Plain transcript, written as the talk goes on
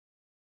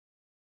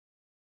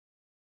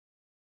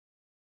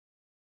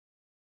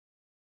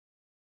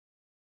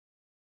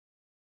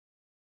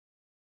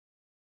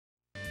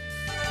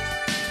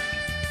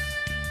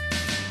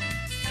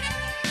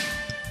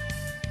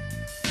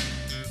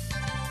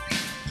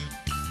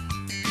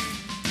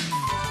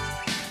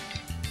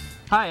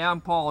Hi,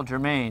 I'm Paul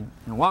Germain,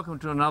 and welcome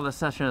to another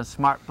session of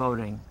Smart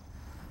Boating.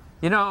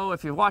 You know,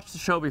 if you've watched the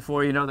show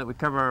before, you know that we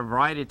cover a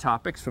variety of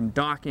topics from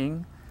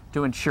docking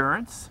to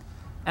insurance,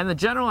 and the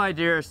general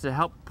idea is to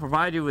help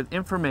provide you with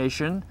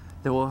information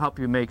that will help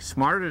you make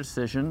smarter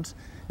decisions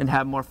and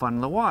have more fun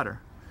in the water.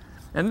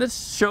 And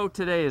this show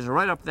today is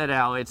right up that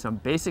alley. It's on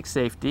basic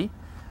safety,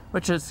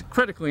 which is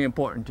critically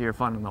important to your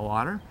fun in the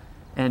water.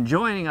 And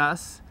joining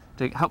us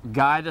to help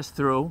guide us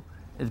through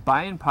is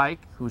Brian Pike,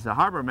 who's the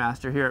harbor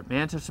master here at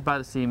Manchester by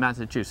the Sea,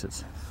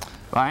 Massachusetts.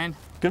 Brian?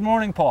 Good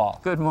morning, Paul.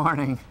 Good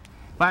morning.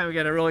 Brian, we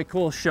got a really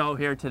cool show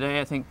here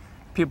today. I think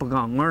people are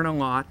going to learn a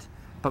lot.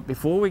 But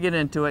before we get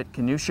into it,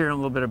 can you share a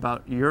little bit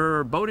about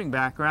your boating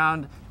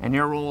background and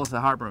your role as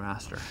the harbor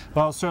master?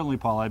 Well, certainly,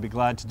 Paul. I'd be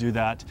glad to do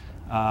that.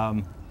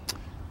 I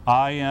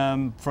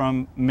am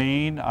from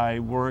Maine. I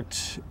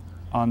worked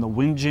on the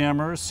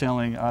Windjammer,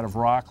 sailing out of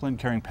Rockland,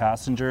 carrying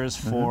passengers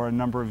for a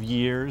number of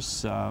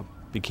years.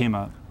 Became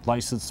a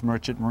licensed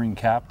merchant marine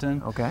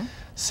captain. Okay.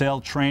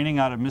 Sailed training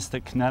out of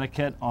Mystic,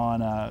 Connecticut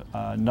on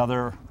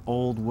another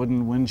old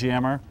wooden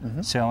Windjammer,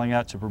 sailing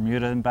out to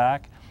Bermuda and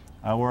back.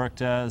 I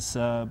worked as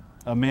a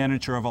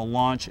manager of a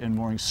launch and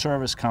mooring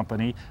service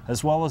company,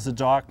 as well as a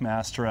dock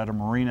master at a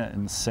marina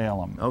in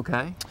Salem.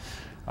 Okay.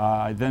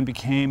 I then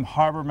became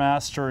harbor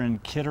master in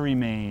Kittery,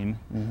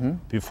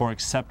 Maine, before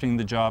accepting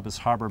the job as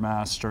harbor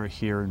master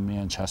here in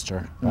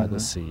Manchester by the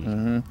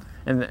Sea.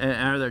 And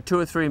are there 2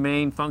 or 3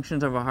 main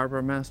functions of a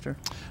harbor master?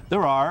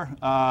 There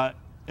are.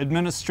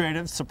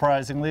 Administrative,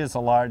 surprisingly, is a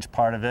large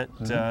part of it.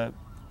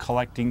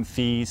 Collecting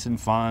fees and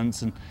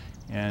funds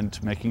and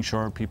making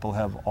sure people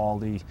have all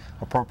the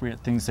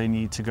appropriate things they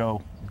need to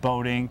go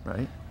boating.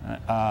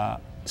 Right.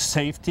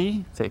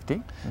 Safety.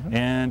 Safety.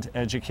 And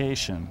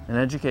education. And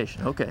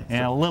education, okay.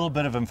 And a little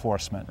bit of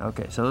enforcement.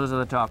 Okay, so those are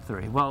the top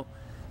 3. Well,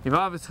 you've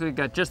obviously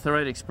got just the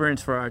right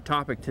experience for our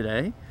topic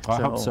today. I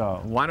hope so.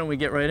 Why don't we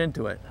get right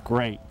into it?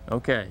 Great.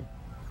 Okay.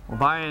 Well,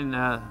 Brian,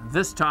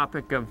 this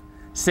topic of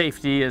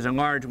safety is a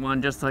large one,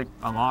 just like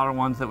a lot of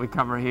ones that we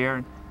cover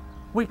here.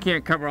 We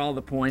can't cover all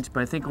the points,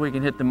 but I think we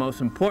can hit the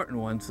most important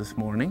ones this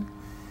morning.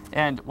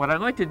 And what I'd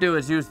like to do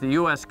is use the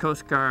U.S.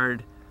 Coast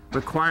Guard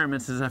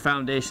requirements as a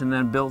foundation,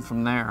 then build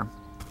from there.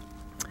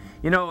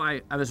 You know,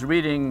 I was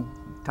reading,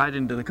 tied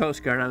into the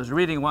Coast Guard, I was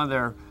reading one of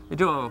their, they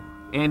do an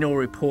annual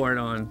report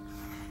on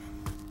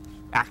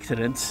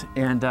accidents,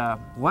 and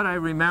what I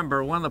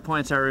remember, one of the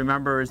points I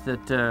remember is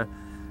that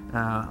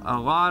a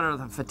lot of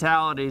the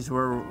fatalities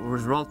were a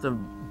result of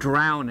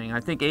drowning. I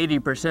think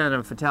 80%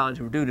 of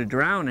fatalities were due to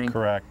drowning.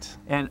 Correct.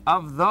 And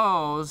of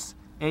those,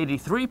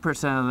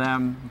 83% of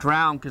them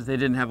drowned because they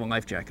didn't have a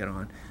life jacket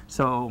on.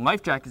 So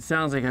life jacket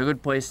sounds like a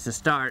good place to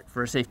start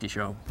for a safety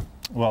show.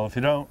 Well,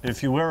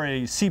 if you wear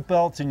a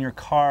seatbelt in your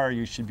car,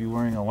 you should be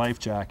wearing a life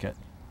jacket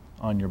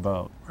on your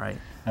boat. Right.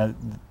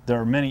 There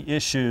are many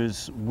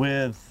issues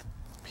with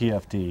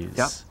PFDs.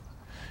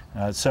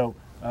 Yep. So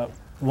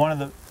one of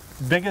the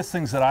biggest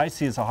things that I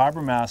see as a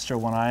harbor master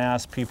when I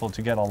ask people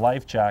to get a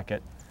life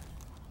jacket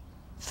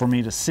for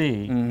me to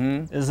see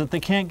is that they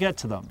can't get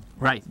to them.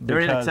 Right.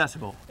 They're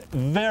inaccessible.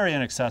 Very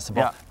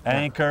inaccessible. Yeah.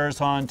 Anchors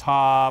on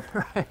top.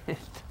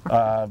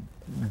 Right.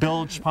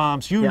 Bilge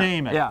pumps, you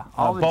name it. Yeah,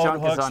 all the boat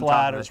junk is hooks, on top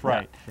ladders, of it.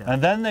 right. Yeah.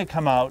 And then they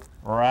come out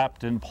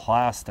wrapped in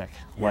plastic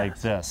like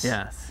this.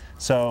 Yes.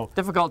 So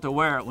difficult to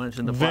wear it when it's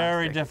in the plastic.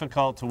 Very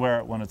difficult to wear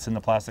it when it's in the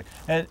plastic.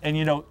 And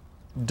you know,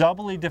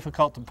 doubly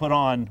difficult to put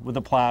on with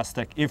the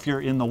plastic if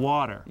you're in the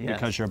water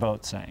because your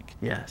boat sank.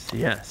 Yes,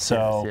 yes,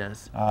 so,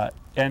 yes.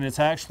 And it's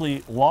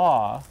actually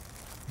law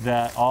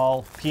that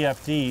all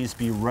PFDs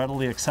be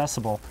readily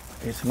accessible.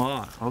 It's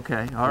law,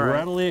 okay, all right.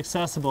 Readily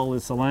accessible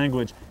is the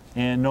language,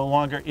 and no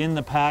longer in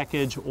the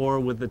package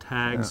or with the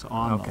tags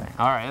on them. Okay,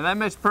 all right, and that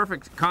makes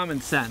perfect common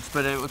sense,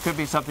 but it could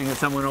be something that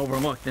someone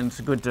overlooked, and it's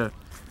good to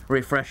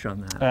refresh on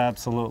that.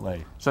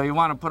 Absolutely. So you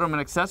want to put them in an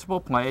accessible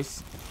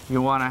place.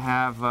 You want to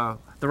have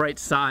the right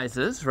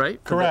sizes,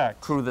 right?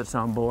 Correct. For the crew that's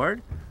on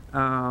board.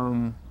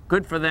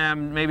 Good for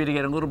them maybe to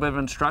get a little bit of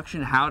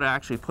instruction how to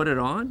actually put it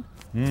on.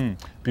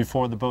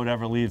 Before the boat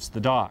ever leaves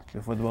the dock.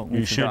 Before the boat leaves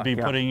you the should dock, be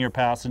putting your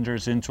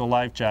passengers into a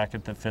life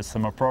jacket that fits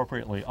them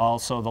appropriately.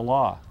 Also the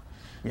law.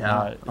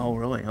 Yeah. Oh,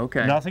 really?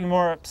 Okay. Nothing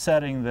more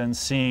upsetting than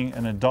seeing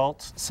an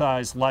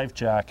adult-sized life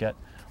jacket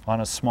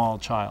on a small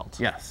child.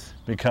 Yes.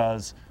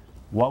 Because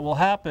what will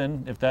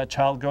happen if that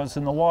child goes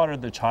in the water,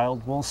 the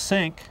child will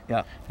sink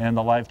and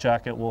the life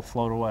jacket will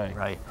float away.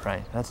 Right,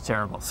 right. That's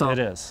terrible. So, it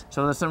is.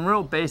 So there's some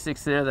real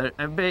basics there that,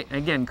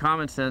 again,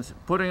 common sense,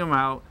 putting them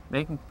out,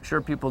 making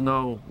sure people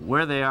know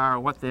where they are,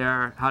 what they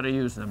are, how to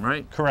use them,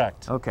 right?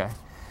 Correct. Okay.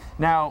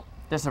 Now,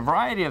 there's a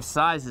variety of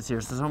sizes here.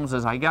 So someone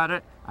says, I got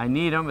it, I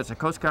need them, it's a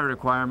Coast Guard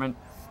requirement.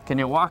 Can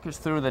you walk us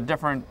through the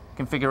different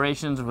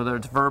configurations, whether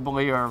it's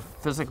verbally or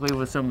physically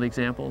with some of the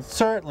examples?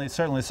 Certainly,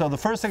 certainly. So the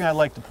first thing I'd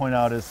like to point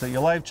out is that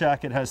your life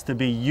jacket has to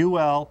be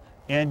UL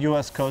and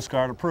U.S. Coast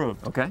Guard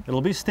approved. Okay.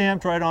 It'll be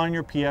stamped right on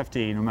your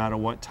PFD no matter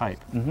what type.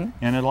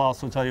 And it'll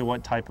also tell you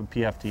what type of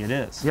PFD it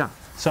is. Yeah.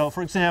 So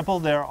for example,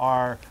 there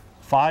are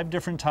 5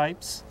 different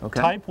types. Okay.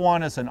 Type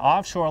 1 is an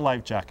offshore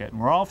life jacket, and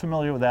we're all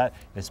familiar with that.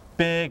 It's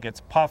big,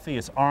 it's puffy,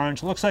 it's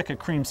orange, looks like a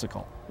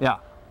creamsicle. Yeah.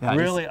 Yeah,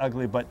 Really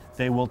ugly, but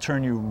they will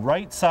turn you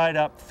right side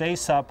up,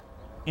 face up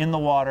in the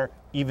water,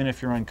 even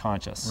if you're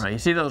unconscious. Right. You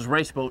see those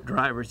race boat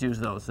drivers use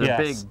those. They're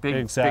Yes, big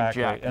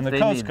exactly. jackets. And the They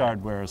Coast need Guard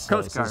that. wears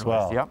Coast those Guard as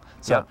well. wears, yep.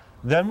 So Yep.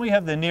 then we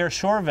have the near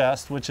shore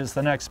vest, which is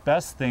the next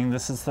best thing.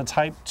 This is the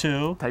Type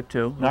 2. Type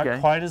 2. Not okay.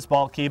 quite as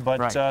bulky, but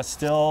Right.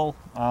 still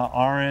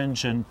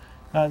orange, and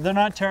they're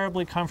not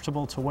terribly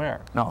comfortable to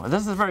wear. No,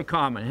 this is very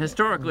common.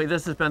 Historically,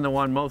 this has been the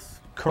one most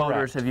boaters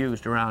Correct. have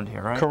used around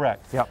here, right?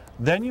 Correct. Yep.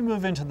 Then you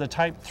move into the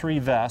Type 3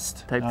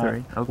 vest. Type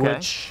 3, okay.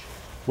 Which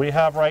we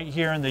have right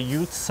here in the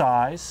youth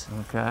size.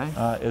 Okay.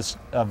 It's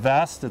a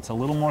vest. It's a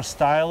little more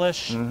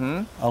stylish,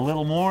 a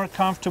little more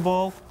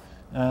comfortable,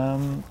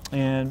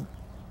 and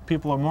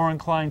people are more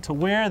inclined to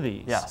wear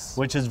these, Yes.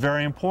 which is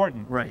very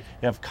important. Right.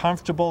 If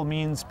comfortable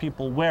means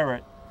people wear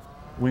it,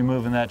 we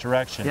move in that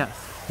direction. Yes.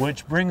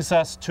 Which brings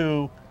us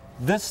to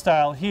this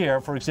style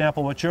here. For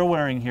example, what you're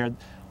wearing here.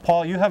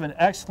 Paul, you have an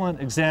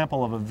excellent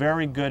example of a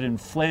very good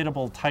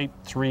inflatable Type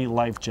 3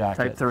 life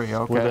jacket. Type 3,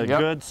 okay, With a yep.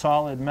 good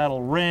solid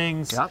metal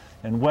rings Yep.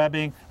 and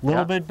webbing. A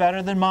little Yep. bit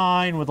better than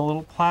mine with a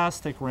little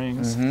plastic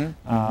rings.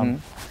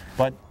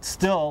 But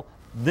still,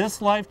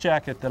 this life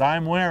jacket that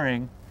I'm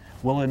wearing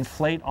will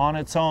inflate on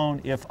its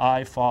own if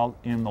I fall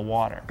in the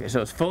water. Okay,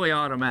 so it's fully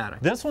automatic.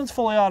 This one's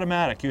fully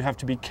automatic. You have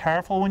to be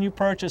careful when you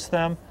purchase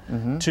them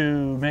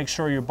to make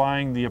sure you're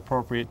buying the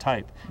appropriate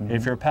type.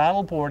 If you're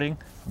paddle boarding,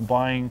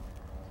 buying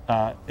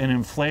an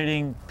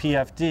inflating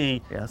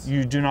PFD, Yes.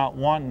 you do not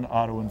want an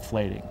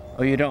auto-inflating.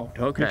 Oh, you don't?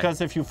 Okay.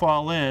 Because if you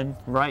fall in,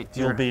 right,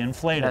 you'll be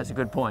inflated. That's a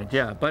good point,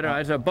 yeah. But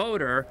as a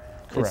boater,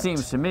 Correct. it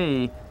seems to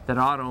me that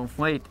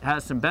auto-inflate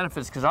has some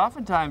benefits because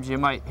oftentimes you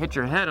might hit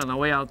your head on the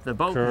way out the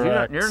boat. 'Cause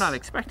Correct. You're not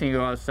expecting to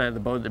go outside the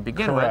boat to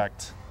begin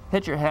Correct. with.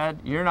 Hit your head,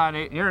 you're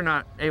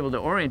not able to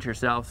orient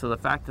yourself, so the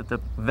fact that the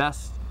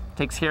vest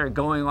takes care of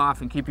going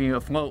off and keeping you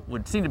afloat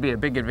would seem to be a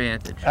big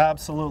advantage.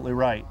 Absolutely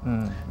right.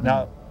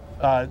 Now,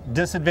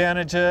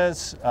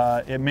 disadvantages,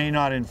 it may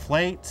not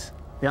inflate.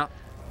 Yeah.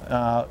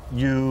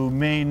 You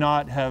may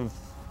not have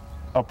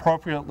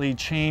appropriately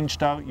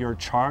changed out your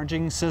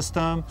charging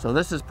system. So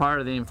this is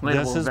part of the inflatable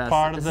This is vest.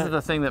 part of This is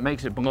the thing that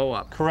makes it blow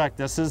up. Correct.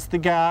 This is the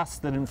gas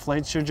that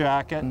inflates your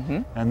jacket.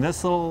 And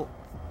this little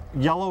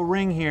yellow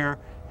ring here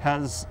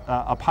has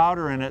a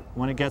powder in it.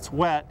 When it gets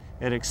wet,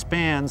 it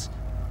expands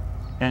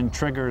and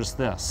triggers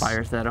this.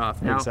 Fires that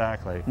off. Now,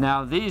 Exactly.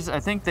 Now these, I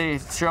think they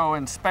show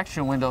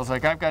inspection windows.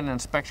 Like I've got an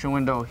inspection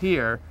window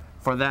here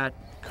for that,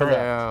 for the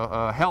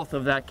Correct. health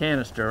of that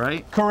canister,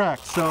 right?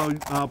 Correct. So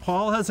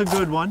Paul has a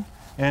good one.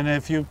 And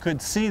if you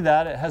could see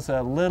that, it has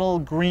a little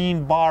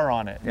green bar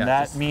on it. Yeah, And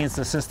that just- means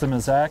the system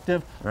is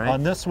active. Right.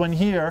 On this one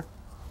here,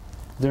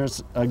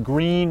 there's a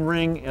green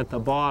ring at the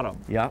bottom.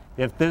 Yep.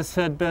 If this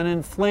had been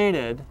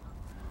inflated,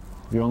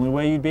 the only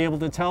way you'd be able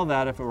to tell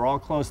that if it were all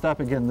closed up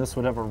again, this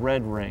would have a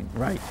red ring.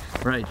 Right.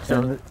 Right.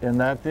 So And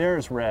that there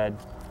is red.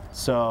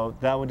 So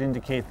that would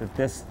indicate that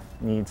this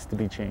needs to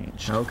be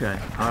changed. okay.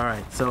 All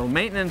right. So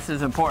maintenance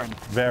is important.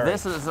 Very.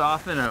 This is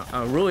often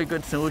a really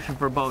good solution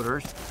for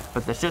boaters,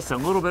 but there's just a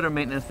little bit of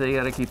maintenance they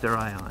got to keep their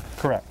eye on.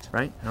 Correct.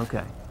 Right.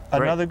 Okay.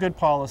 Great. Another good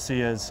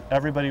policy is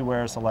everybody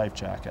wears a life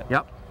jacket.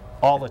 Yep.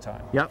 All the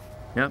time. Yep.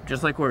 Yep.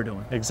 Just like we're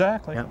doing.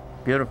 Exactly. Yep,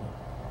 beautiful.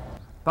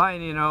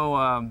 Brian, you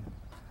know,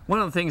 one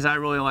of the things I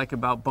really like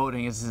about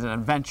boating is it's an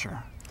adventure.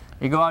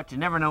 You go out, you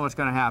never know what's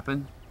going to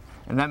happen,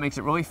 and that makes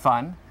it really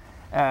fun.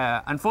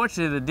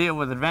 Unfortunately, the deal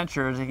with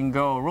adventure is it can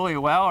go really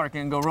well or it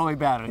can go really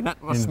badly.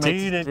 That's what makes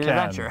Indeed it it the can.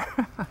 adventure.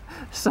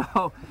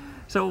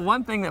 So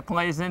one thing that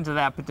plays into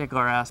that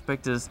particular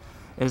aspect is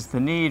the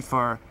need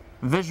for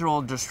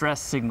visual distress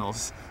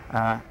signals.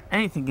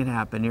 Anything can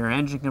happen. Your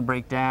engine can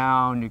break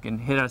down, you can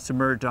hit a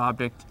submerged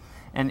object,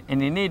 and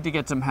you need to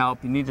get some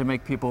help. You need to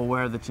make people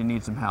aware that you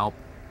need some help.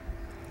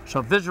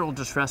 So visual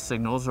distress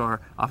signals, or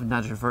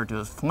oftentimes referred to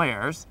as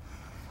flares,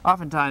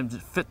 oftentimes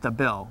fit the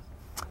bill.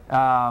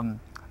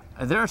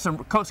 There are some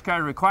Coast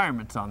Guard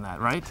requirements on that,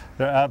 right?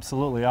 There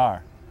absolutely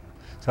are.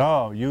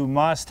 So you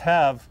must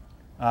have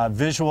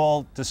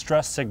visual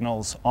distress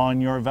signals on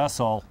your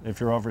vessel if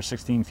you're over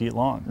 16 feet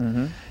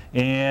long.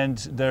 And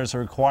there's a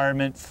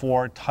requirement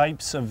for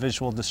types of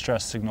visual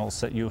distress signals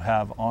that you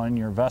have on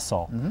your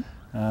vessel.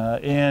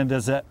 And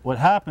as that would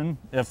happen,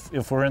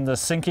 if we're in the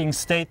sinking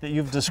state that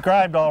you've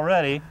described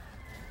already,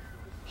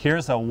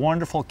 here's a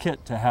wonderful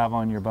kit to have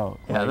on your boat.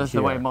 Yeah, right that's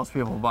the way here. most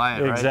people buy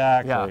it, right?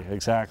 Exactly, Yeah.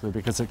 exactly,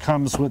 because it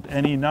comes with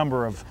any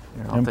number of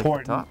I'll take the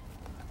important top.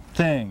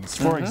 things.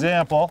 For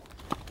example,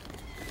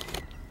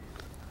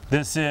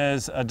 this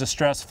is a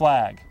distress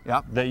flag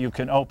Yep. that you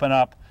can open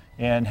up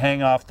and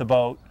hang off the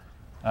boat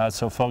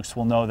so folks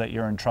will know that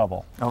you're in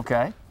trouble.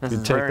 Okay, this You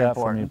is take very that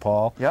important. from me,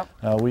 Paul.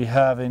 Yep. We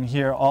have in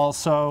here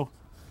also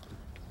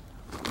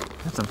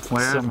Got some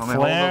flares. some Let me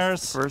hold those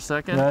flares. for a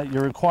second.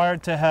 You're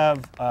required to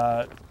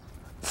have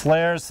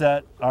flares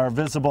that are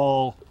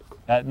visible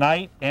at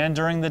night and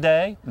during the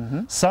day.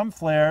 Some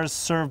flares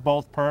serve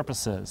both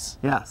purposes.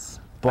 Yes.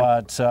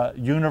 But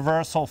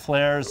universal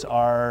flares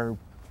are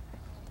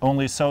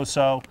only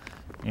so-so,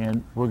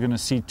 and we're going to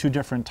see two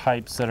different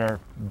types that are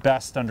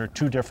best under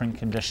two different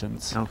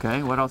conditions.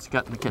 Okay, what else you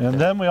got in the kit And there?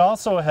 then we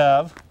also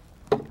have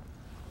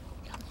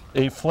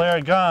a flare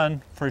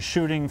gun for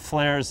shooting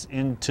flares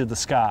into the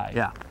sky.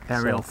 Yeah,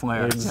 aerial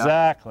flares.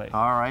 Exactly. Yep.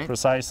 All right.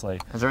 Precisely.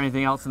 Is there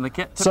anything else in the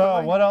kit So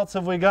typically? what else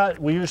have we got?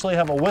 We usually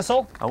have a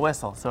whistle. A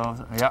whistle. So,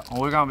 yeah,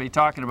 well, we're going to be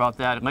talking about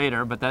that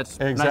later, but that's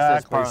nice that's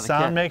Exactly. part of the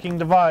Sound kit. making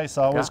device,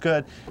 always Yeah.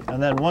 good.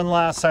 And then one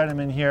last item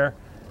in here.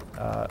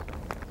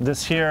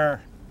 This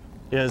here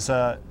is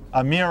a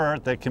mirror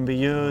that can be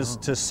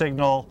used to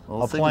signal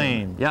Little a signal.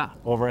 plane Yeah.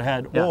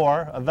 overhead Yeah.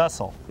 or a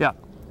vessel. Yeah.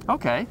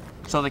 Okay.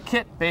 So the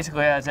kit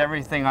basically has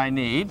everything I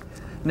need.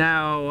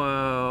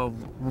 Now,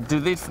 do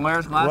these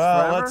flares last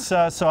forever?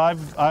 Let's. So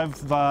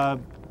I've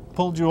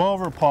pulled you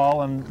over,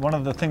 Paul, and one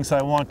of the things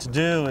I want to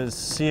do is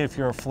see if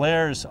your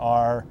flares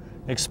are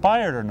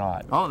expired or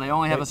not. Oh, they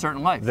only have a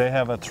certain life. They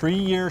have a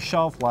 3-year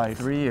shelf life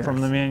 3 years.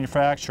 from the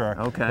manufacturer.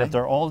 Okay. If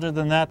they're older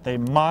than that, they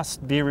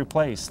must be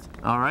replaced.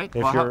 All right.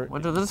 If Well, you're-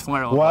 what does this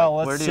flare look Well,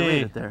 like? let's Where do you see.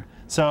 read it there?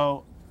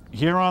 So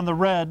here on the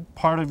red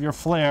part of your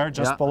flare,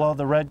 just Yeah. below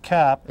the red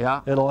cap,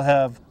 Yeah. it'll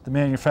have the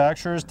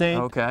manufacturer's date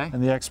Okay.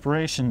 and the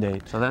expiration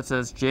date. So that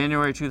says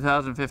January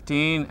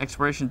 2015,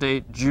 expiration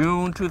date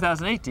June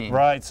 2018.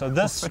 Right, so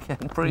this, We're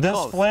getting pretty this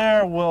close.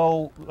 flare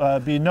will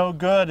be no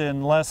good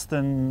in less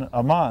than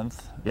a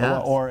month,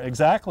 Yes. or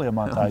exactly a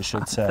month, I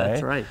should say.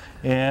 That's right.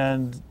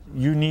 And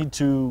you need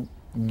to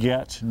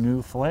get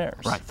new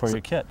flares Right. for your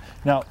kit.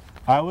 Now,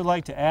 I would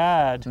like to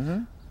add,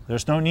 Mm-hmm.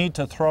 there's no need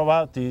to throw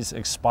out these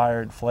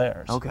expired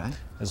flares. Okay.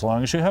 As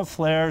long as you have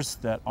flares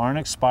that aren't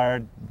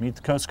expired, meet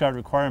the Coast Guard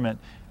requirement,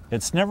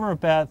 it's never a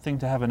bad thing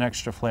to have an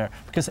extra flare.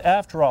 Because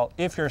after all,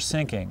 if you're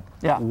sinking,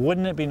 Yeah.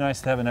 wouldn't it be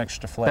nice to have an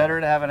extra flare? Better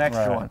to have an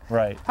extra Right, one.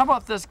 right. How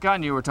about this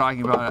gun you were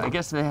talking about? I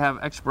guess they have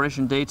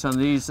expiration dates on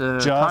these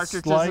Just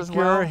cartridges like as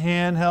well. your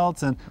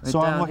handhelds. And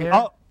so I'm down looking, here.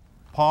 oh,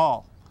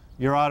 Paul,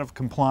 you're out of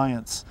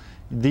compliance.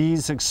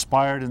 These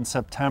expired in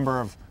September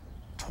of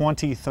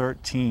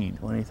 2013.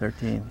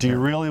 2013. Do you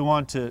really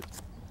want to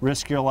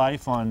risk your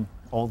life on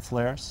old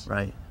flares?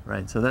 Right,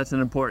 right. So that's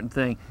an important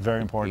thing.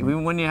 Very important.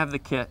 Even when you have the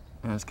kit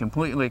and it's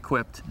completely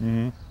equipped,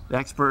 Mm-hmm. the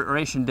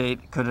expiration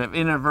date could have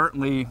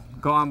inadvertently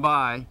gone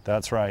by,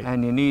 That's right.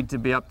 and you need to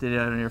be up to date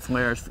on your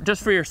flares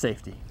just for your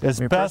safety, It's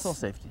your personal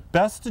safety.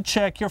 best to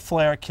check your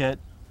flare kit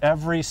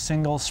every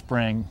single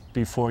spring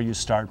before you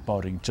start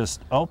boating.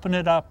 Just open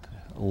it up,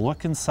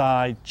 look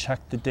inside, check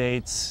the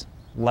dates,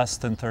 less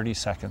than 30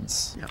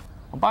 seconds. Yeah.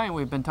 Well, Brian,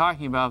 we've been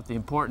talking about the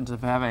importance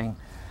of having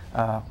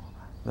the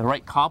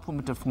right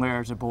complement of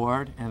flares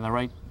aboard and the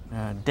right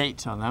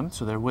dates on them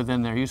so they're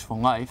within their useful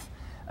life.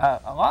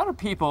 A lot of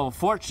people,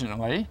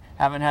 fortunately,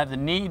 haven't had the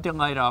need to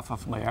light off a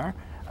flare.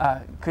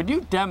 Could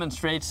you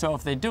demonstrate so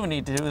if they do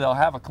need to, they'll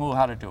have a clue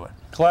how to do it?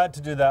 Glad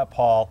to do that,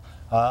 Paul.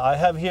 I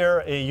have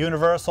here a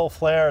universal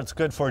flare. It's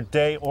good for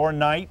day or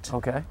night.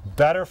 Okay.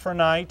 Better for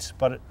night,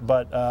 but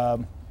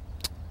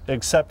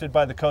accepted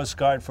by the Coast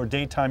Guard for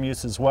daytime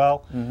use as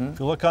well. If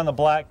you look on the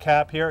black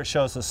cap here, it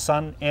shows a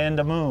sun and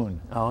a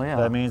moon. Oh, yeah.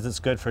 That means it's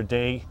good for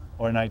day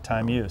or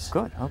nighttime use.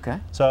 Good, okay.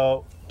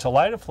 So to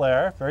light a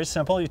flare, very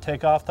simple, you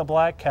take off the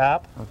black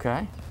cap,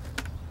 Okay.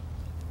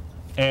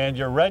 and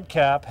your red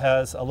cap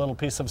has a little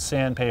piece of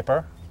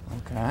sandpaper.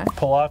 Okay.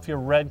 Pull off your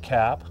red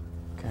cap.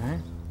 Okay.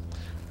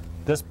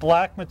 This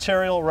black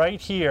material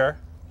right here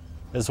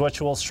is what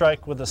you will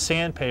strike with the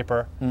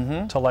sandpaper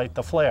to light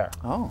the flare.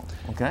 Oh,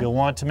 okay. You'll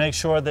want to make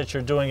sure that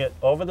you're doing it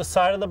over the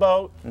side of the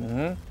boat.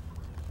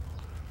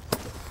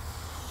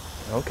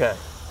 Okay.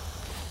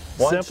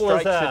 One Simple strike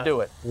as that. should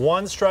do it.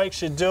 One strike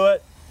should do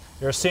it.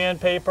 Your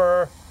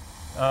sandpaper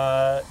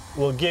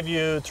will give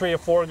you 3 or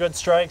 4 good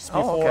strikes Oh,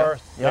 okay. before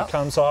Yeah. it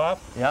comes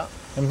off. Yeah.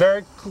 And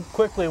very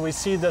quickly we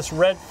see this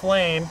red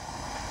flame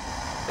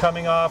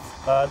coming off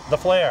the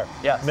flare.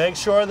 Yes. Make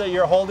sure that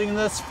you're holding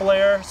this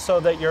flare so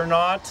that you're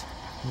not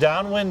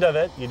downwind of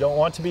it. You don't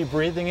want to be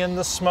breathing in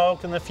the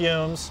smoke and the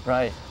fumes.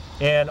 Right.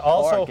 And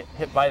also, Or get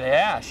hit by the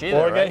ash either,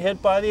 or right? get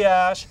hit by the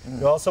ash.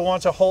 You also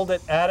want to hold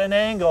it at an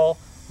angle.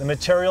 The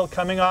material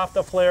coming off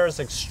the flare is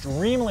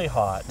extremely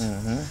hot,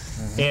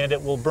 and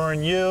it will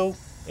burn you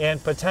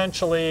and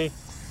potentially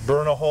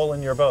burn a hole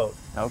in your boat,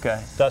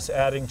 Okay. thus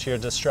adding to your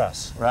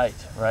distress. Right,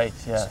 right,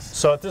 yes.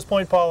 So at this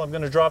point, Paul, I'm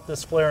going to drop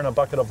this flare in a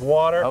bucket of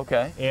water,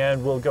 Okay.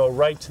 and we'll go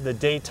right to the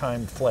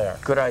daytime flare.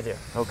 Good idea.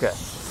 Okay.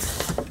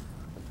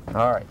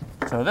 All right.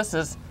 So this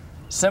is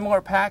similar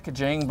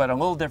packaging, but a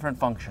little different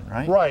function,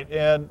 right? Right,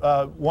 and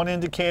one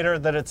indicator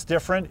that it's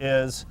different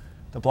is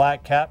the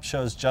black cap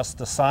shows just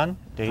the sun,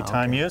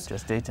 daytime Okay, use,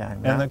 Just daytime.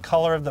 and yeah. the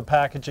color of the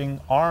packaging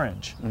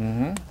orange.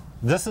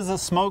 This is a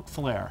smoke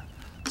flare.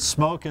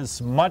 Smoke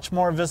is much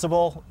more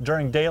visible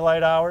during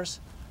daylight hours.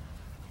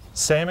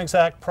 Same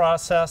exact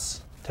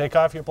process. Take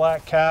off your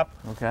black cap.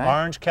 Okay.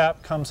 Orange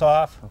cap comes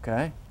off.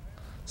 Okay.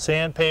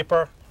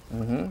 Sandpaper.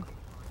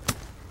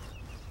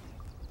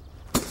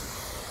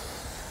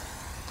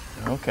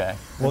 Okay.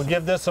 We'll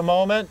give this a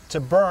moment to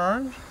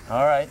burn,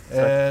 All right.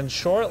 So and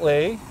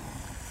shortly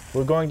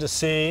we're going to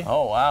see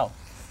Oh, wow.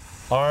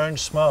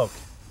 orange smoke.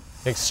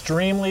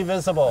 Extremely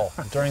visible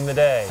during the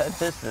day.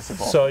 That is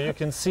visible. So you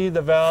can see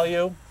the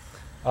value.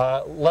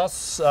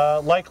 Less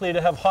likely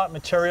to have hot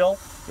material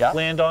Yeah.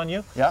 land on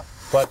you, Yep.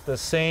 but the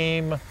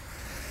same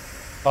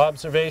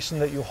observation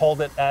that you hold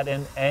it at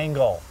an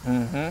angle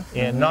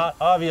and not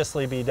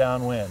obviously be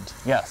downwind.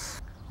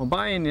 Yes. Well,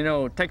 buying,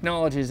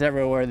 technology is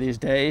everywhere these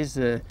days.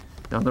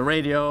 On the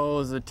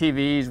radios, the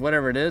TVs,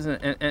 whatever it is,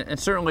 and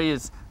certainly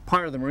is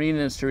part of the marine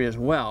industry as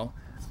well.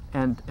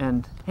 And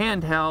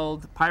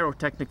handheld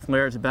pyrotechnic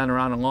flares have been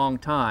around a long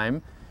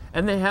time,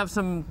 and they have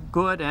some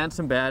good and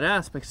some bad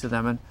aspects to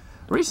them. And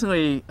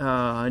recently,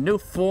 a new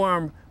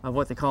form of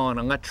what they call an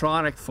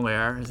electronic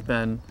flare has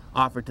been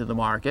offered to the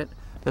market.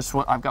 This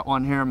one, I've got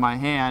one here in my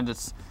hand.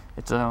 It's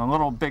a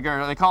little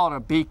bigger. They call it a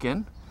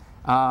beacon.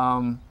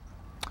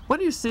 What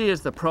do you see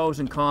as the pros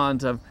and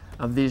cons of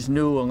these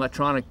new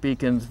electronic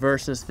beacons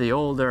versus the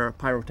older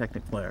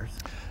pyrotechnic flares?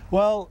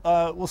 Well,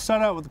 we'll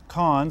start out with the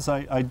cons.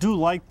 I do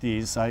like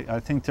these. I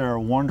think they're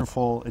a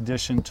wonderful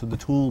addition to the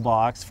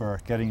toolbox for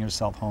getting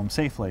yourself home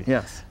safely.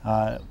 Yes.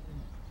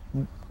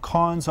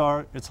 Cons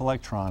are it's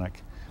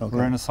electronic. Okay.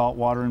 We're in a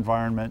saltwater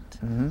environment.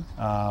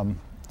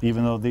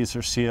 Even though these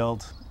are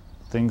sealed,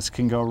 things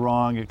can go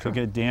wrong. It could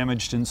get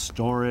damaged in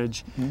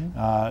storage.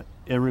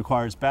 It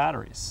requires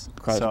batteries.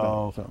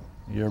 So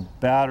your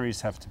batteries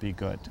have to be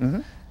good.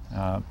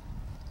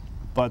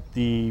 But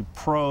the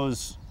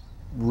pros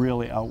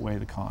really outweigh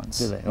the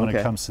cons when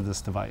it comes to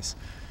this device.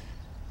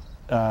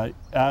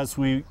 As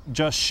we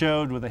just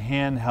showed with the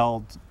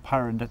handheld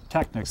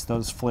pyrotechnics,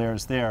 those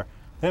flares there,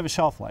 they have a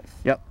shelf life.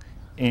 Yep.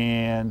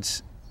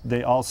 And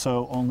they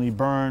also only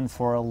burn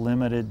for a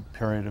limited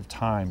period of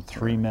time,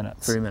 3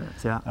 minutes. 3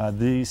 minutes, yeah.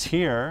 These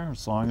here,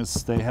 as long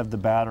as they have the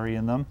battery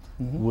in them,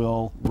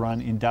 will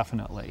run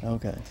indefinitely.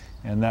 Okay.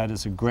 And that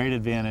is a great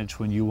advantage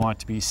when you want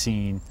to be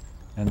seen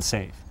and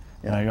safe.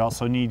 Yeah. Now you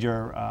also need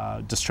your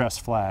distress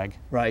flag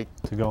Right.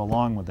 to go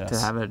along with this. To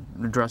have it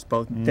address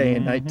both day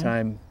and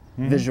nighttime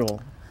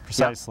visual.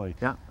 Precisely.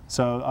 Yeah.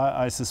 So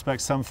I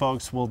suspect some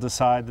folks will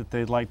decide that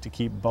they'd like to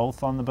keep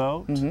both on the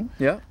boat.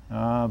 Yeah.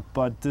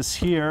 But this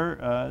here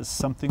is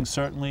something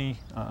certainly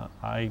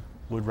I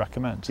would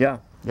recommend. Yeah.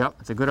 Yep.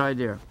 It's a good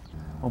idea.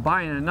 Well,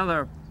 buying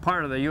another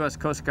part of the U.S.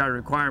 Coast Guard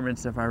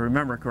requirements, if I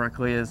remember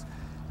correctly,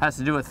 has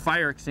to do with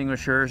fire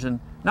extinguishers, and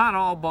not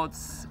all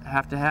boats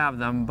have to have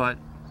them, but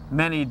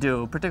many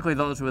do, particularly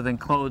those with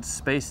enclosed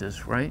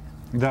spaces, right?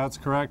 That's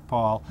correct,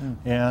 Paul.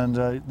 And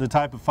the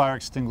type of fire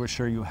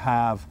extinguisher you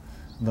have,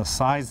 the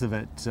size of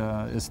it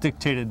is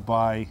dictated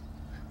by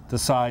the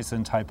size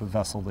and type of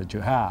vessel that you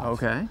have.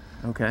 Okay,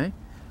 okay.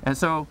 And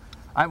so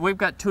we've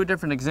got two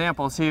different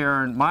examples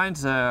here, and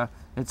mine's,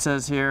 it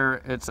says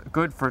here, it's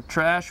good for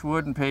trash,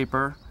 wood and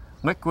paper,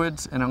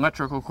 liquids, and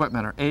electrical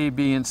equipment, or A,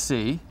 B, and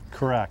C.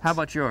 Correct. How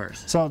about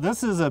yours? So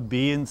this is a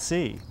B and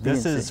C.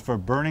 This is for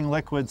burning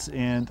liquids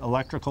and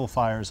electrical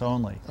fires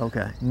only.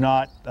 Okay.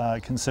 Not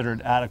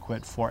considered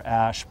adequate for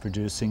ash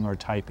producing or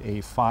type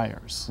A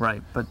fires.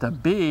 Right, but the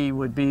B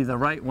would be the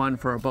right one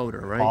for a boater,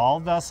 right? All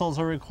vessels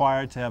are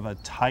required to have a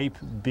type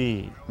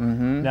B.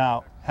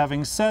 Now,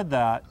 having said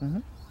that,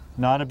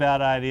 not a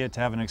bad idea to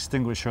have an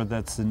extinguisher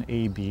that's an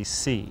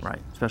ABC.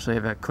 Right, especially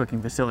if a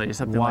cooking facility,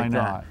 something Why like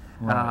not? that.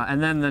 Right.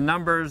 And then the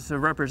numbers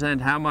represent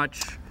how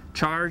much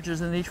charge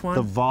is in each one?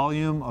 The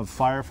volume of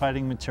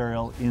firefighting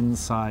material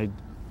inside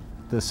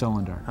the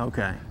cylinder.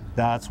 Okay.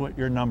 That's what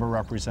your number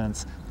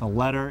represents. The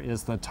letter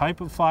is the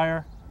type of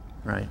fire.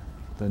 Right.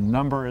 The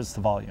number is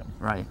the volume.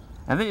 Right.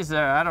 And these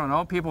are, I don't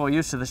know, people are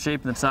used to the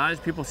shape and the size.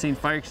 People have seen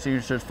fire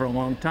extinguishers for a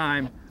long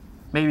time,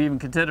 maybe even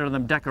consider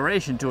them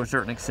decoration to a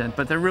certain extent,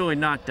 but they're really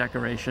not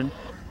decoration,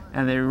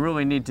 and they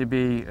really need to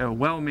be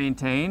well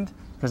maintained,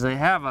 because they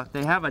have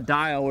a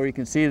dial where you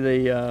can see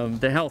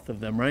the health of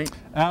them, right?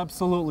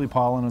 Absolutely,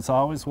 Paul, and it's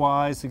always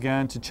wise,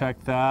 again, to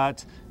check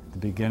that at the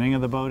beginning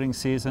of the boating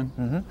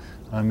season,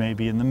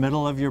 maybe in the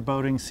middle of your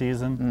boating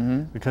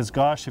season, because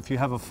gosh, if you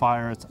have a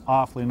fire, it's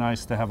awfully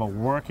nice to have a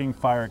working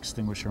fire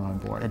extinguisher on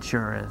board. It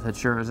sure is, it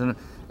sure is. And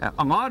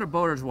a lot of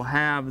boaters will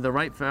have the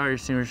right fire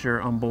extinguisher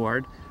on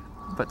board,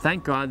 but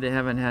thank God they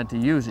haven't had to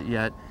use it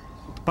yet.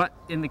 But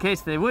in the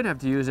case they would have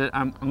to use it,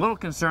 I'm a little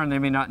concerned they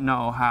may not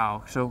know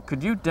how. So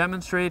could you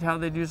demonstrate how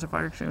they'd use a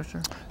fire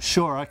extinguisher?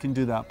 Sure, I can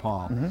do that,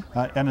 Paul.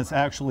 And it's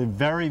actually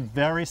very,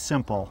 very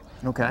simple.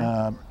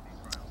 Okay.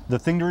 The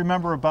thing to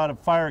remember about a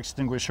fire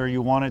extinguisher,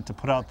 you want it to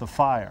put out the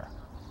fire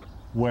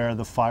where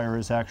the fire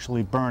is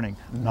actually burning,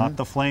 not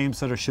the flames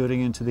that are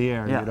shooting into the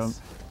air.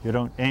 Yes. You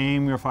don't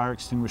aim your fire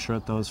extinguisher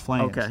at those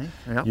flames. Okay.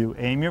 Yep. You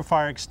aim your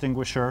fire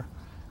extinguisher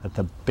at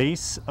the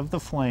base of the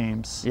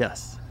flames.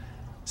 Yes.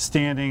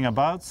 Standing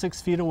about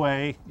 6 feet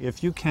away,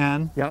 if you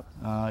can. Yep.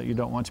 You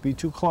don't want to be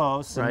too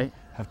close. and Right.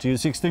 have to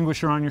use the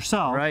extinguisher on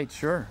yourself. Right,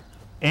 sure.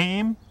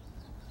 Aim,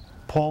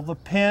 pull the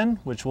pin,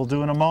 which we'll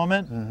do in a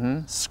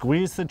moment,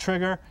 squeeze the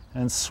trigger,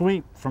 and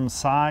sweep from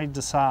side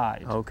to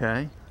side.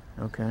 Okay,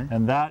 okay.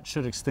 And that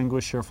should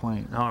extinguish your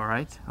flame. All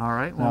right, all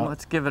right. Well, Now,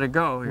 let's give it a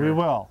go here. We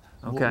will.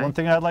 Okay. One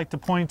thing I'd like to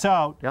point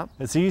out, Yep.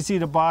 it's easy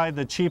to buy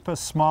the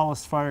cheapest,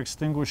 smallest fire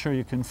extinguisher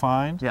you can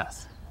find.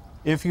 Yes.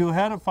 If you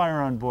had a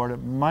fire on board,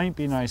 it might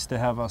be nice to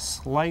have a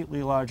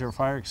slightly larger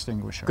fire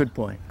extinguisher. Good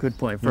point. Good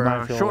point. You For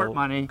might feel a short little-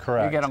 money,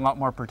 correct. you get a lot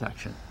more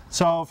protection.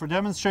 So for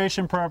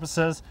demonstration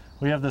purposes,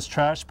 we have this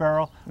trash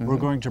barrel. We're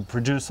going to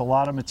produce a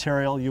lot of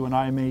material. You and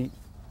I may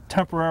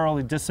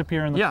temporarily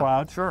disappear in the Yeah,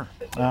 cloud. sure.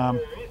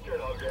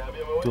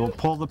 We'll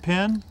pull the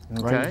pin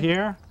right Okay.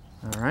 here,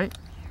 All right.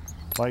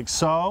 like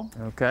so.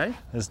 Okay.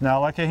 It's now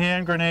like a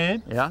hand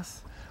grenade.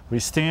 Yes. We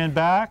stand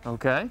back,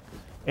 Okay.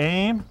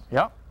 aim,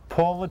 Yep.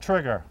 pull the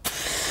trigger.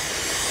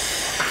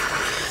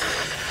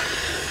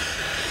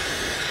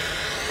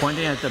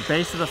 Pointing at the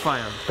base of the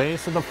fire.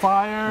 Base of the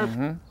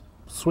fire,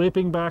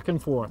 sweeping back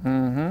and forth.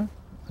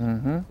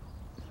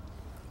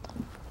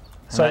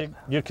 So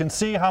you can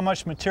see how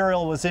much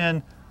material was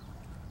in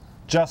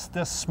just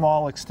this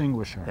small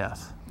extinguisher.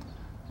 Yes.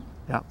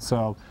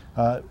 So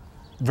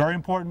very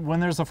important, when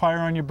there's a fire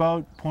on your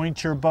boat,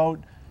 point your boat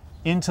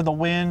into the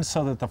wind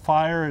so that the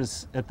fire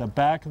is at the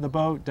back of the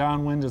boat,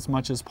 downwind as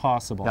much as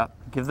possible. Yep.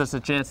 Gives us a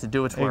chance to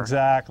do its work.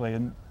 Exactly.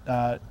 And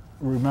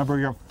remember,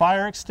 your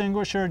fire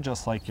extinguisher,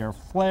 just like your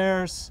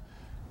flares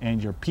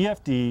and your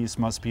PFDs,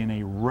 must be in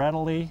a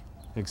readily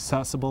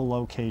accessible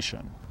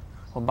location.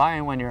 Well,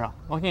 Brian, when you're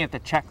looking at the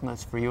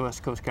checklist for U.S.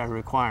 Coast Guard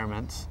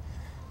requirements,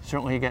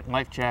 certainly you get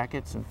life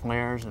jackets and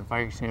flares and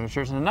fire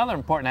extinguishers. And another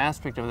important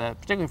aspect of that,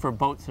 particularly for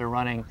boats that are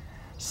running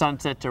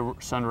sunset to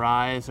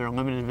sunrise or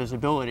limited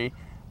visibility,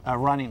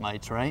 running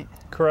lights, right?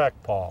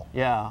 Correct, Paul.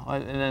 Yeah,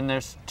 and then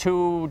there's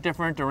two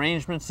different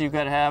arrangements you've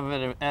got to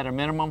have at a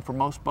minimum for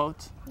most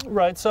boats.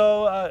 Right,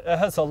 so it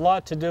has a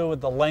lot to do with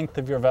the length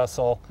of your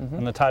vessel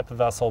and the type of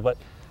vessel, but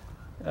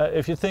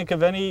if you think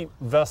of any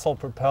vessel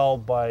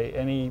propelled by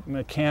any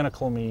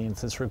mechanical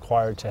means, it's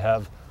required to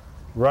have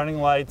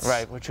running lights.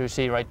 Right, which we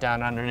see right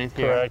down underneath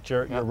here. Correct,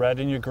 your red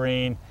and your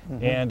green,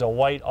 and a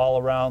white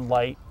all-around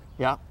light,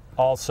 Yep.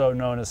 also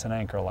known as an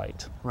anchor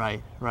light.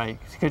 Right, right.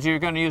 Because you're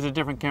going to use a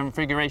different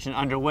configuration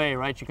underway,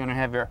 right? You're going to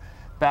have your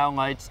bow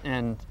lights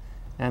and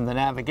the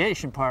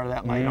navigation part of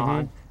that light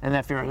on. And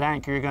if you're at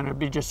anchor, you're going to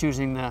be just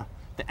using the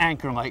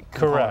anchor light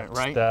component, Correct,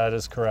 right? that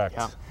is correct.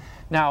 Yeah.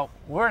 Now,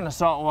 we're in a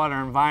saltwater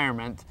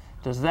environment.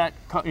 Does that,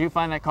 you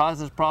find that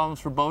causes problems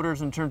for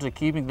boaters in terms of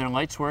keeping their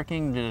lights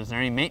working? Is there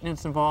any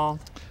maintenance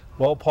involved?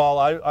 Well, Paul,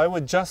 I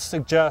would just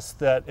suggest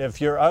that if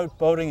you're out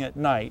boating at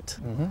night,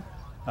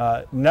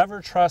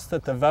 never trust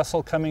that the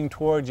vessel coming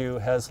toward you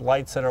has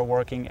lights that are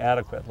working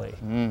adequately.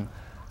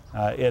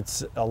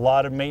 It's a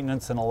lot of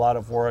maintenance and a lot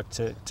of work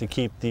to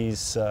keep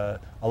these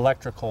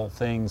electrical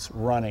things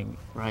running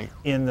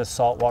in the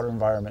saltwater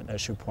environment,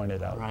 as you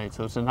pointed out. Right,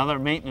 so it's another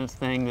maintenance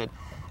thing that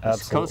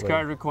it's a Coast Absolutely.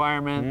 Guard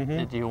requirement,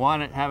 that you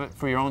want to have it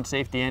for your own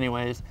safety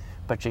anyways,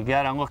 but you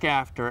got to look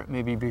after it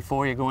maybe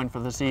before you go in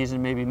for the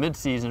season, maybe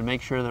mid-season, to make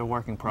sure they're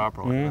working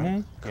properly.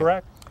 Right?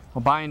 Correct.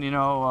 Well, Brian, you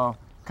know, a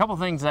couple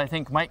things that I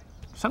think might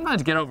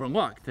sometimes get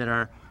overlooked that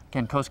are,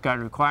 again, Coast Guard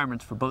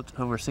requirements for boats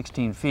over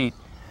 16 feet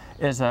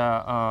is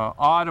a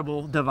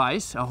audible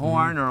device, a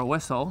horn or a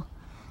whistle,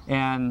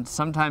 and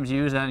sometimes you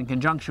use that in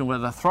conjunction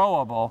with a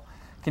throwable.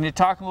 Can you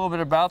talk a little bit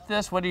about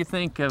this? What do you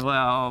think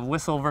of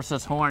whistle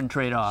versus horn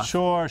trade-off?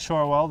 Sure.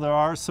 Well, there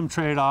are some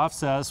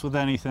trade-offs, as with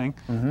anything.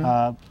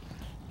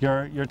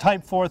 Your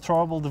Type 4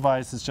 throwable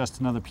device is just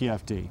another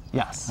PFD.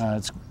 Yes.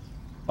 It's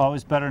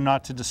always better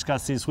not to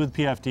discuss these with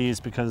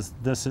PFDs because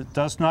this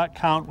does not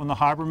count when the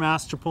harbor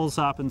master pulls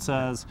up and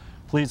says,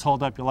 please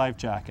hold up your life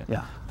jacket.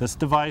 Yeah. This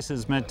device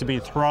is meant to be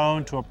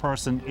thrown to a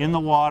person in the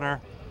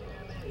water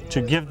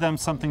to give them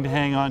something to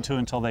hang on to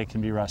until they can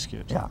be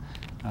rescued. Yeah.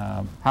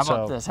 How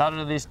about this? How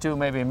do these two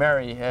maybe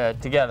marry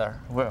together?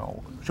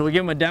 Well, should we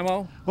give them a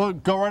demo? Well,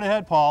 go right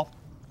ahead, Paul.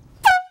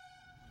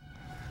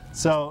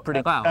 So,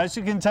 Pretty loud. as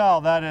you can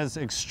tell, that is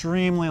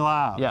extremely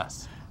loud.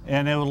 Yes.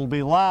 And it will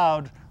be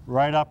loud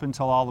right up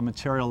until all the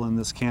material in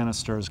this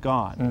canister is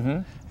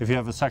gone. If you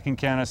have a second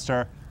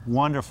canister,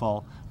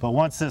 wonderful. But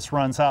once this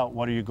runs out,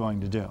 what are you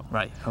going to do?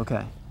 Right,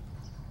 okay.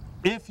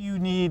 If you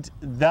need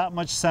that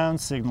much sound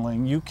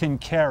signaling, you can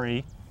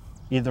carry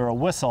either a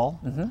whistle,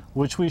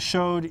 which we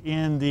showed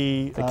in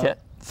the kit.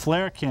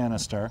 flare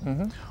canister,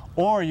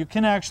 or you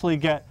can actually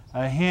get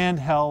a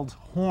handheld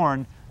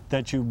horn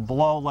that you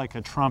blow like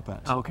a trumpet,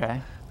 Okay.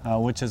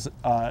 which is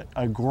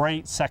a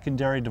great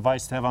secondary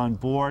device to have on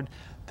board.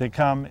 They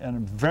come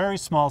in very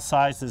small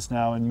sizes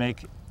now and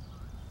make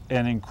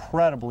an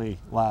incredibly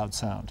loud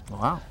sound.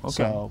 Wow, okay.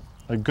 So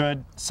a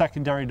good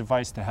secondary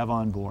device to have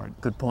on board.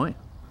 Good point.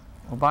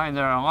 Well, Brian,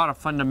 there are a lot of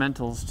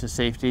fundamentals to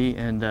safety,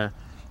 and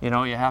you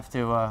know, you have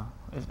to,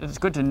 it's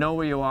good to know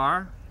where you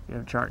are. You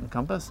have a chart and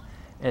compass.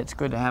 It's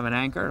good to have an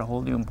anchor to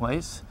hold you in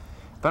place.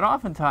 But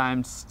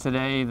oftentimes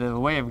today, the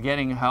way of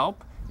getting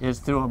help is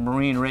through a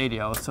marine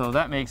radio. So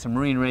that makes a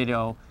marine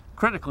radio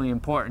critically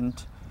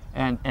important,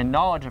 and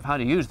knowledge of how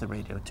to use the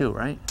radio too,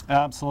 right?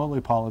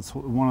 Absolutely, Paul. It's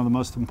one of the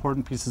most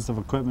important pieces of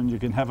equipment you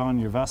can have on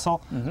your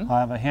vessel. I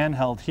have a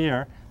handheld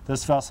here.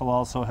 This vessel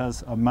also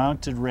has a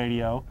mounted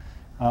radio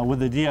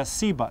with a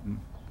DSC button.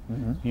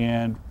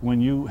 And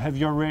when you have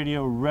your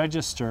radio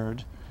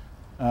registered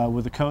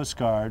with the Coast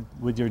Guard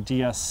with your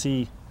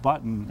DSC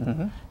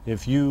button,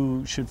 if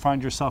you should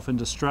find yourself in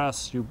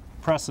distress, you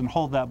press and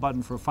hold that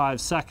button for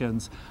 5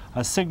 seconds,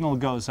 a signal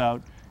goes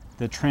out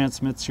that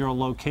transmits your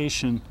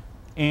location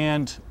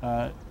and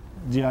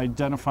the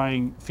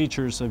identifying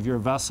features of your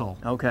vessel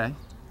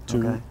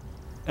to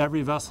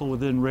every vessel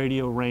within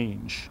radio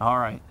range. All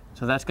right.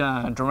 So that's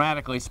going to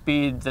dramatically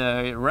speed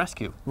the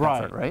rescue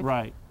effort, right?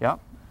 Right. Yep.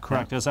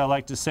 Correct. As I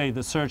like to say,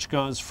 the search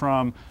goes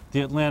from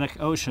the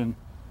Atlantic Ocean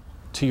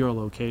to your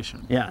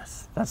location.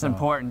 Yes, that's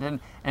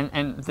important.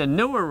 And the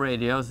newer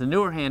radios, the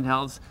newer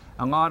handhelds,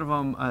 a lot of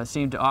them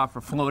seem to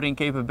offer floating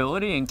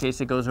capability in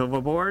case it goes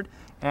overboard,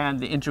 and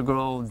the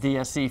integral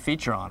DSC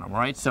feature on them,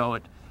 right? So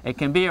it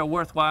can be a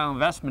worthwhile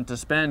investment to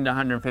spend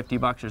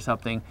 $150 or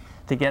something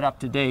to get up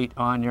to date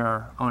on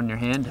your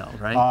handheld,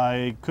 right?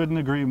 I couldn't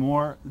agree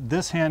more.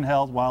 This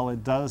handheld, while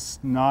it does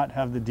not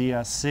have the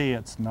DSC,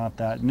 it's not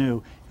that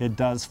new, it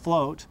does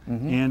float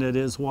and it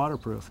is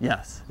waterproof.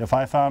 Yes. If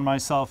I found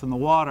myself in the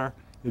water,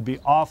 it'd be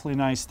awfully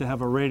nice to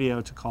have a radio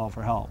to call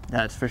for help.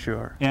 That's for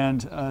sure.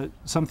 And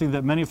something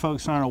that many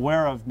folks aren't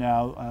aware of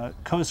now,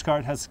 Coast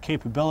Guard has the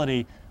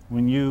capability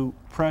when you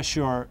press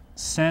your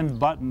send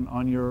button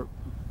on your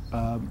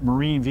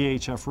Marine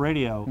VHF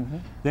radio,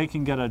 they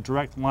can get a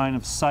direct line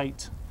of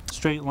sight,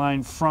 straight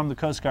line from the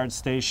Coast Guard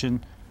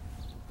station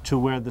to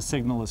where the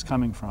signal is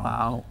coming from.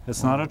 Wow.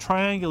 It's not a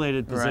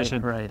triangulated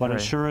position, but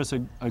it sure is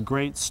a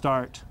great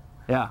start.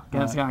 Yeah,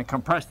 and it's going to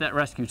compress that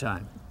rescue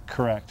time.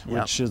 Correct,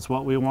 which is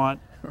what we want.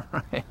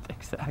 Right,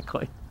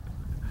 exactly.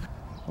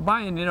 Well,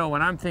 Brian, you know,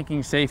 when I'm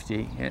thinking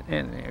safety,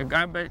 and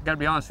I've got to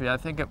be honest with you, I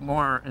think it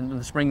more in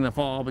the spring and the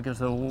fall because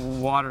the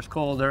water's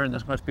colder and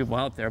there's less people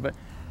out there, but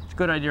it's a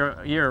good idea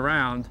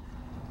year-round.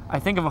 I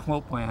think of a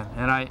float plan,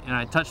 and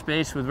I touch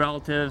base with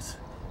relatives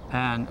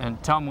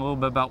and tell them a little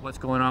bit about what's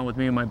going on with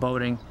me and my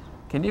boating.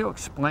 Can you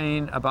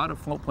explain about a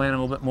float plan a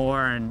little bit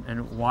more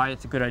and why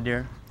it's a good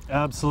idea?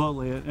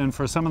 Absolutely, and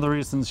for some of the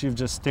reasons you've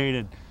just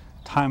stated,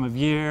 time of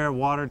year,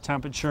 water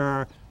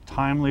temperature,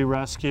 timely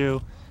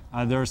rescue.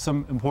 There are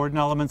some important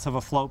elements of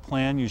a float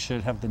plan. You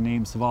should have the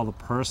names of all the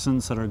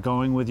persons that are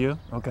going with you.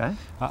 Okay.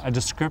 A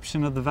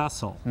description of the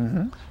vessel.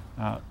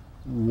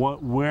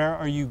 Where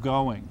are you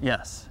going?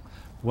 Yes.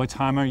 What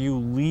time are you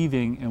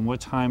leaving and what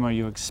time are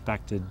you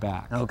expected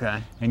back?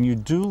 Okay. And you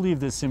do leave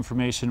this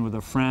information with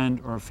a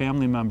friend or a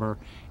family member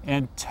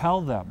and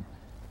tell them,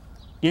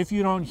 if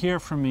you don't hear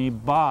from me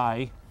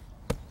by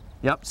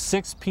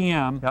 6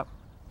 p.m.,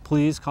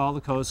 please call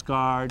the Coast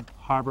Guard,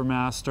 Harbor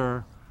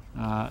Master,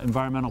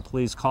 environmental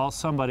police, call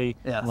somebody,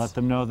 and let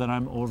them know that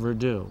I'm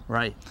overdue.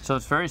 Right. So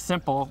it's very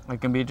simple.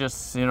 It can be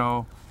just, you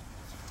know,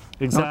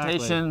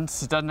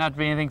 notations. It doesn't have to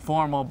be anything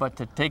formal, but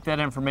to take that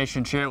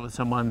information, share it with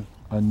someone.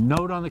 A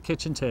note on the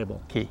kitchen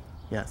table. Key.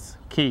 Yes.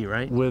 Key,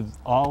 right? With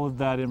all of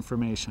that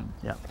information.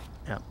 Yep.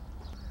 Yep.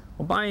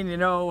 Well, Brian, you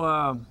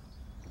know,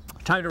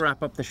 time to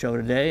wrap up the show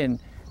today, and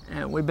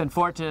we've been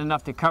fortunate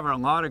enough to cover a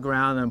lot of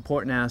ground and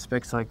important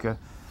aspects like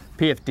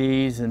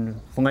PFDs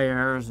and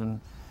flares and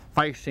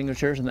fire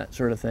extinguishers and that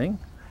sort of thing.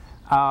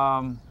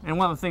 And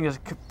one of the things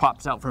that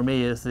pops out for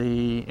me is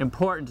the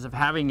importance of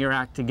having your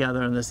act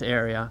together in this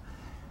area.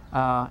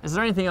 Is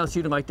there anything else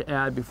you'd like to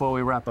add before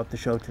we wrap up the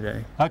show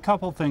today? A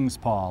couple things,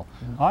 Paul.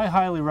 I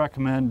highly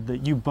recommend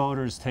that you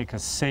boaters take a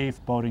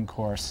safe boating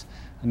course.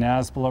 An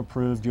NASBL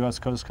approved, U.S.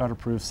 Coast Guard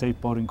approved safe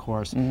boating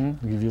course. It'll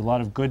give you a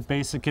lot of good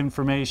basic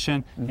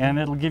information, and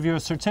it'll give you a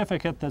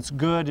certificate that's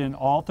good in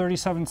all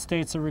 37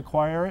 states that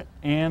require it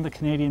and the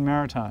Canadian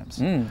Maritimes.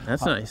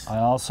 That's nice. I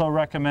also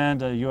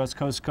recommend a U.S.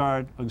 Coast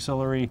Guard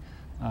auxiliary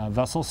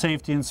vessel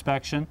safety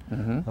inspection.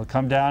 They'll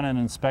come down and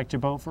inspect your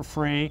boat for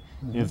free.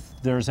 If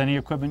there's any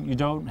equipment you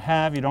don't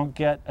have, you don't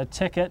get a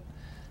ticket.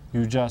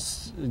 You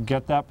just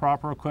get that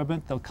proper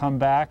equipment. They'll come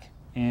back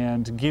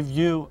and give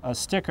you a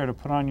sticker to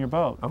put on your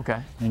boat.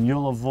 Okay. And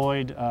you'll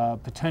avoid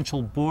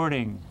potential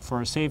boarding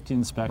for a safety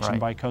inspection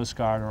by Coast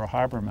Guard or a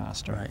harbor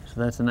master. Right, so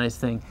that's a nice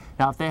thing.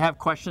 Now, if they have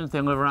questions, they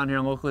live around here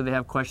locally, they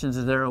have questions,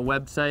 is there a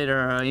website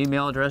or an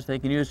email address they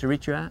can use to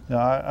reach you at?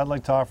 I'd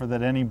like to offer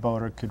that any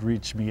boater could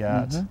reach me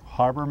at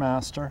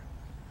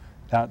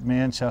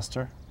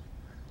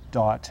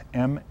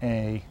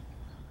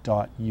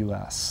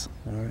harbormaster@manchester.ma.us.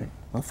 All right.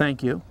 Well,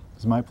 thank you.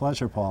 It's my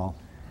pleasure, Paul.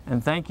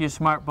 And thank you,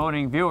 Smart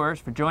Boating viewers,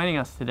 for joining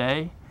us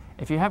today.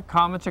 If you have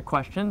comments or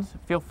questions,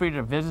 feel free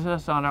to visit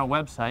us on our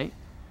website,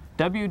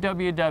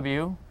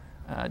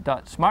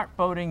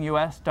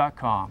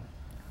 www.smartboatingus.com.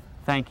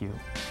 Thank you.